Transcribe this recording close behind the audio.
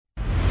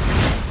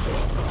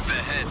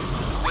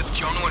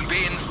Jono and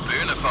Ben's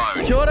Burner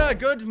Phone. Kia ora,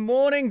 good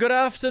morning, good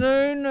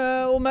afternoon,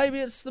 or maybe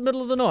it's the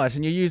middle of the night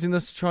and you're using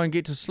this to try and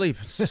get to sleep.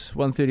 It's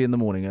 1:30 in the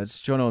morning.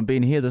 It's Jono and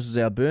Ben here. This is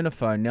our burner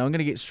phone. Now I'm going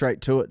to get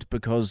straight to it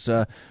because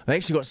I've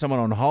actually got someone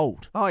on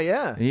hold. Oh,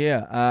 yeah.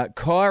 Yeah,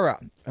 Kyra,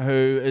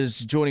 who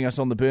is joining us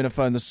on the burner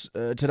phone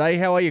today.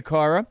 How are you,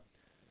 Kyra?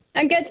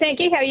 I'm good, thank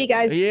you. How are you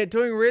guys? Yeah,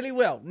 doing really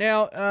well.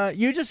 Now,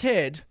 you just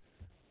had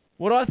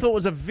what I thought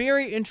was a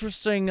very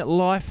interesting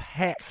life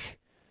hack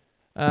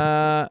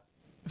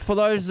for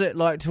those that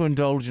like to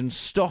indulge in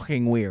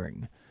stocking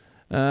wearing.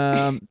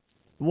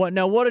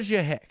 What is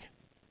your hack?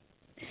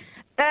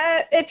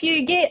 If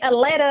you get a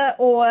ladder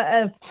or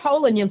a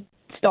hole in your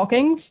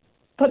stockings,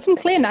 put some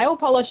clear nail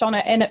polish on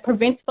it and it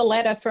prevents the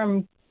ladder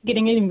from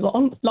getting any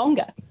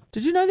longer.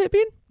 Did you know that,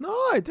 Ben? No,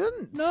 I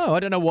didn't. No, I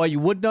don't know why you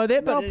would know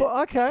that, but,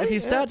 okay. if you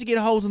start to get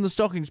holes in the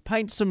stockings,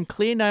 paint some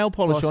clear nail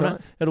polish on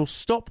it. It'll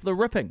stop the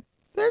ripping.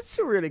 That's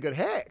a really good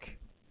hack.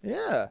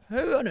 Yeah.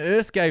 Who on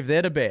earth gave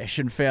that a bash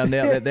and found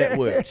out that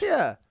worked?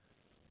 Yeah.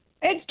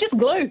 It's just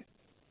glue.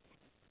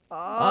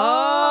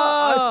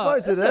 I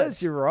suppose it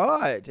is. You're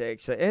right,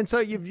 actually. And so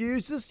you've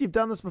used this? You've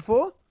done this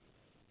before?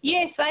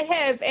 Yes, I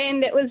have,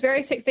 and it was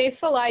very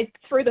successful. I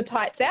threw the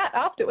tights out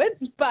afterwards,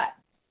 but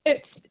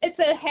it's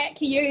a hack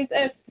to use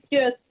if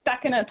you're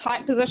stuck in a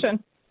tight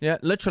position. Yeah,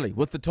 literally,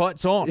 with the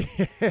tights on.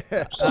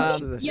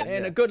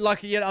 And a good luck.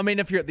 Yeah, I mean,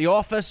 if you're at the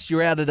office,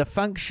 you're out at a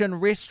function,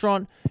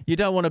 restaurant, you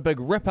don't want a big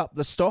rip up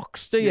the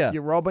stocks, do you?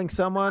 You're robbing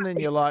someone and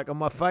you're like, on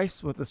my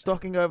face with the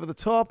stocking over the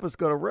top, it's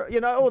got a rip,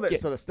 all that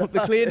sort of stuff.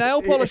 Put the clear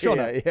nail polish on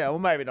it. Yeah, well,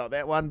 maybe not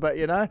that one, but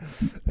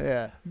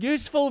yeah.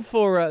 Useful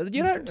for,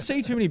 you don't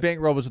see too many bank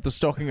robbers with the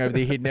stocking over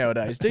their head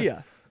nowadays, do you?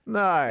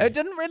 No. It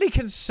didn't really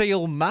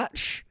conceal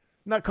much.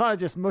 No, it kind of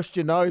just mushed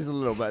your nose a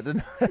little bit,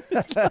 didn't it?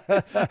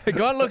 The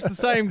guy looks the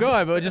same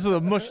guy, but just with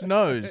a mushed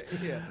nose.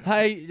 Yeah.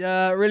 Hey,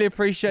 really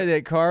appreciate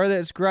that, Kyra.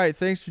 That's great.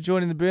 Thanks for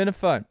joining the burner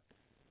phone.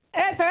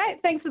 That's all right.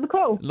 Thanks for the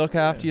call. Look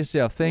after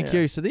yourself. Thank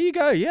you. So there you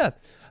go. Yeah.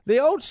 The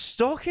old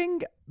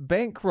stocking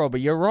bank robber.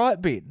 You're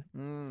right, Ben.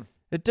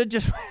 It did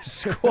just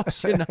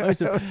squash your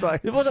nose. It was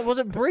like, was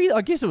it breathable?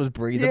 I guess it was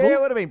breathable. Yeah,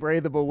 it would have been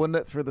breathable, wouldn't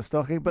it, through the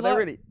stocking? But they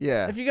really,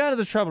 If you go to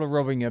the trouble of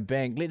robbing a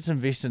bank, let's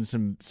invest in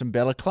some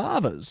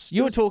balaclavas.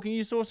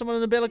 You saw someone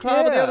in a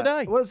balaclava the other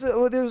day.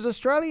 There was an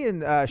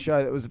Australian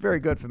show that was very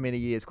good for many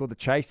years called The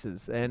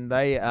Chasers, and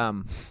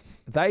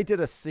they did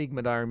a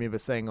segment I remember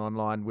seeing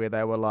online where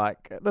they were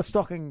like, the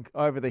stocking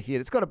over the head,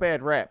 it's got a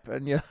bad rap.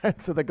 And,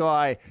 so the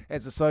guy,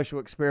 as a social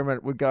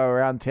experiment, would go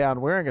around town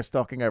wearing a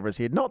stocking over his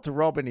head, not to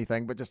rob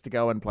anything, but just to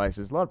go in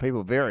places. A lot of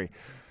people very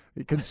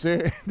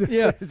concerned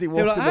as he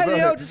walked in the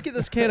building. I'll just get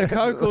this can of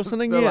Coke or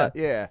something.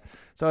 Yeah.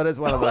 So it is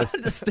one of those.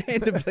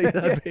 Understandably,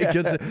 they'd be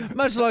concerned.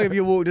 Much like if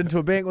you walked into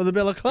a bank with a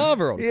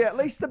balaclava on. Yeah, at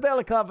least the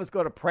balaclava's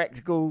got a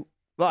practical...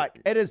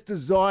 it is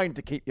designed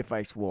to keep your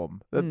face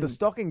warm. The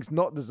stocking's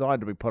not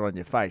designed to be put on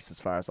your face, as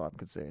far as I'm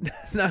concerned.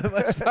 No,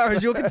 as far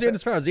as you're concerned,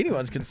 as far as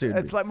anyone's concerned.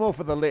 It's like more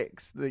for the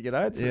legs.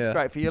 It's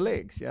great for your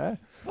legs. Yeah.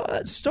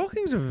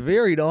 Stockings are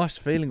very nice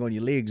feeling on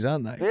your legs,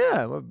 aren't they?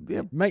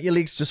 Yeah. Make your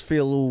legs just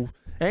feel all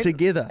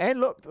together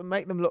and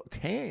make them look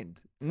tanned.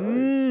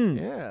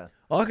 Yeah.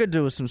 I could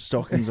do with some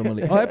stockings on my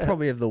legs. I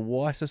probably have the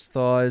whitest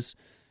thighs,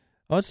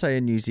 I'd say,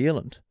 in New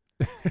Zealand.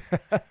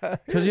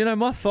 Because,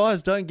 my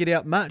thighs don't get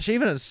out much,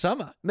 even in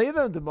summer.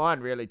 Neither do mine,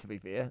 really, to be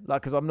fair.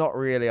 Because I'm not a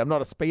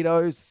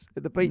Speedos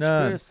at the beach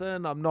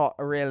person. I'm not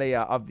really,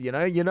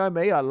 you know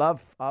me, I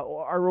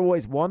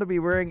always want to be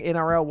wearing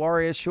NRL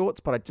Warriors shorts,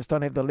 but I just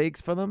don't have the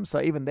legs for them.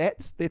 So even they're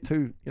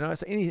too, so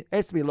it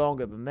has to be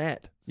longer than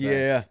that. So.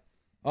 Yeah.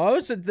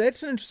 That's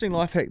an interesting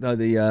life hack, though,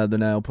 the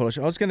nail polish.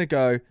 I was going to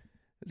go,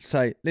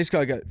 let's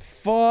go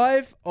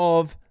 5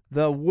 of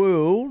the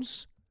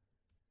world's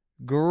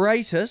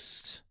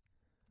greatest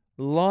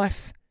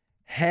life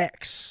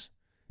hacks.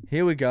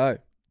 Here we go.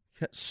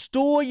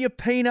 Store your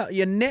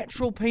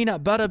natural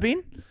peanut butter,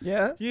 Ben.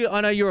 Yeah.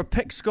 I know you're a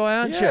Pix guy,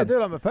 aren't you? Yeah, I do.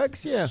 I'm a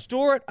Pix, yeah.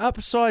 Store it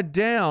upside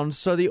down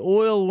so the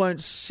oil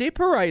won't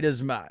separate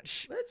as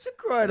much. That's a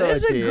great idea.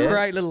 That's a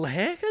great little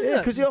hack, isn't it? Yeah,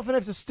 because you often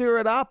have to stir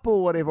it up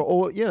or whatever,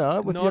 or, with your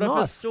knife. Not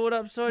if it's stored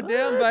upside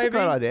down, that's baby. That's a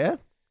great idea.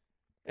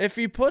 If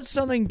you put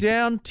something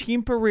down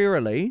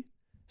temporarily,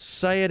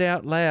 say it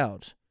out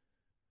loud.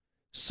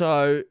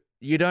 So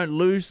you don't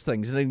lose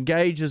things. It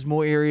engages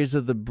more areas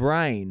of the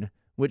brain,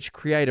 which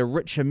create a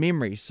richer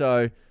memory.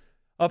 So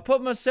I've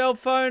put my cell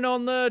phone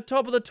on the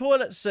top of the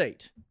toilet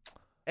seat.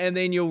 And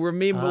then you'll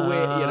remember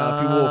where, if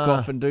you walk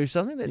off and do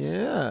something, that's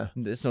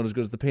not as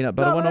good as the peanut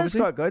butter one,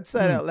 obviously. That's quite good.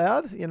 Say it out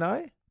loud,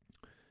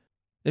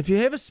 If you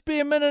have a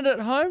spare minute at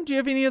home, do you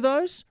have any of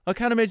those? I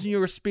can't imagine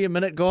you're a spare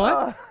minute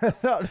guy.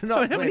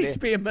 Not how many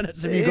spare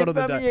minutes have you got on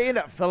the day? You end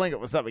up filling it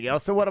with something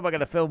else. So what am I going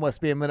to fill my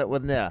spare minute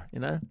with now,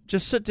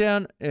 Just sit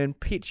down and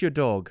pet your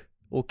dog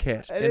or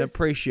cat and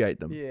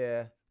appreciate them.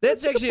 Yeah.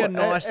 That's actually a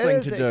nice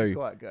thing to do.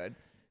 Quite good.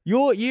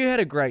 You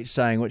had a great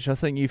saying, which I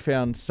think you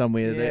found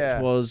somewhere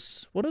that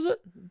was, what is it?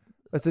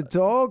 It's a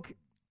dog.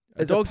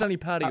 A dog's only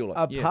part of your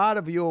life. A part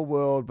of your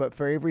world, but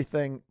for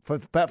everything,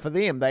 but for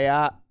them, they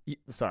are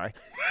Sorry,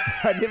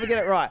 I never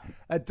get it right.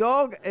 A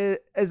dog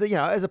is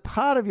a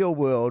part of your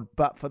world,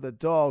 but for the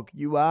dog,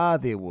 you are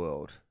their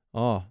world.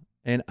 Oh,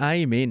 and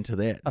amen to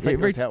that. I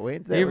think that's how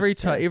it went.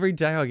 Every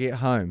day I get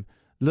home,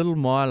 little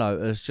Milo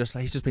is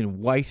he's just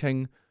been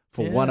waiting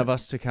for one of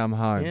us to come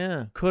home.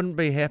 Yeah. Couldn't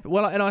be happy.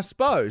 Well, and I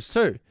suppose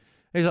too,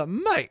 he's like,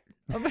 mate,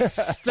 I'm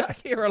stuck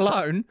here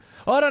alone.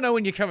 I don't know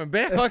when you're coming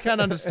back. I can't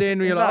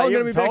understand when you're like, I'm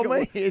going to be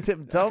back. You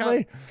told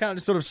me.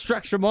 Can't sort of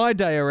structure my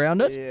day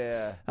around it.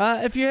 Yeah.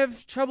 If you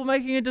have trouble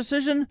making a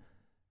decision,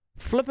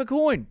 flip a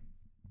coin.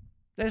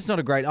 That's not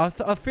a great. I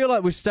feel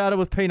like we started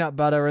with peanut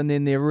butter and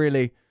then they're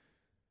really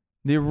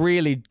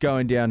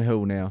going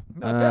downhill now.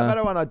 No, peanut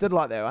butter one. I did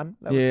like that one.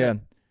 That was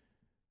good.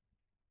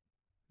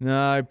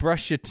 No,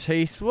 brush your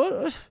teeth.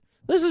 What?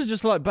 This is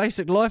just like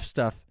basic life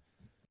stuff.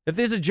 If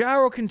there's a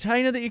jar or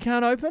container that you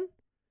can't open,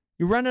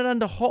 you run it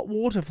under hot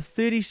water for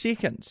 30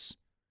 seconds.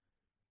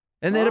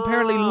 And that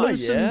apparently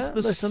loosens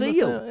the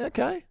seal.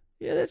 Okay.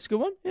 Yeah, that's a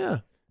good one.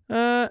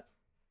 Yeah.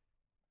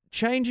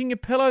 Changing your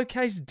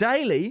pillowcase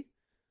daily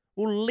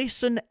will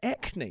lessen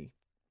acne.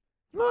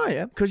 Oh,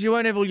 yeah. Because you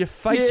won't have all your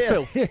face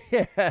filth.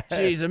 Yeah.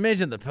 Jeez,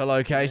 imagine the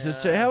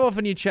pillowcases too. How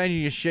often are you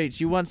changing your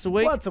sheets? You once a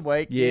week? Once a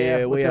week.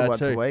 Yeah, we are once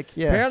too. a week.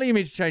 Yeah. Apparently you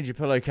need to change your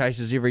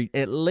pillowcases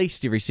at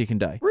least every second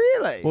day.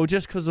 Really? Well,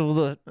 just because of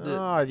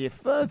the you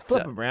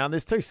flip them around.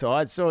 There's two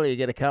sides. Surely you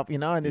get a couple,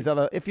 and there's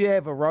other. If you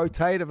have a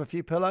rotate of a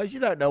few pillows, you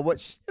don't know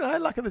which,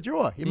 luck of the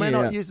draw. You may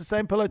not use the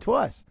same pillow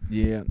twice.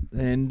 Yeah,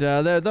 and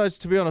those,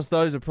 to be honest,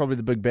 those are probably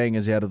the big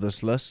bangers out of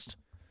this list.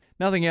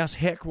 Nothing else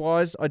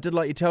hack-wise. I did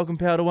like your talcum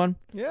powder one.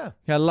 Yeah.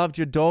 I loved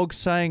your dog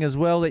saying as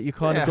well that you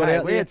kind of got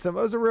out there. It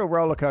was a real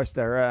roller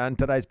coaster on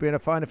today's burner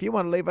phone. If you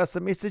want to leave us a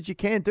message, you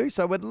can do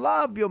so. We'd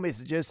love your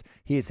messages.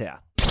 Here's how.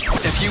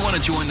 If you want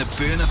to join the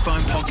Burner Phone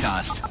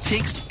podcast,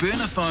 text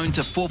Burner Phone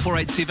to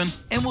 4487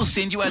 and we'll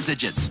send you our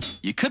digits.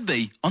 You could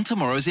be on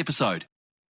tomorrow's episode.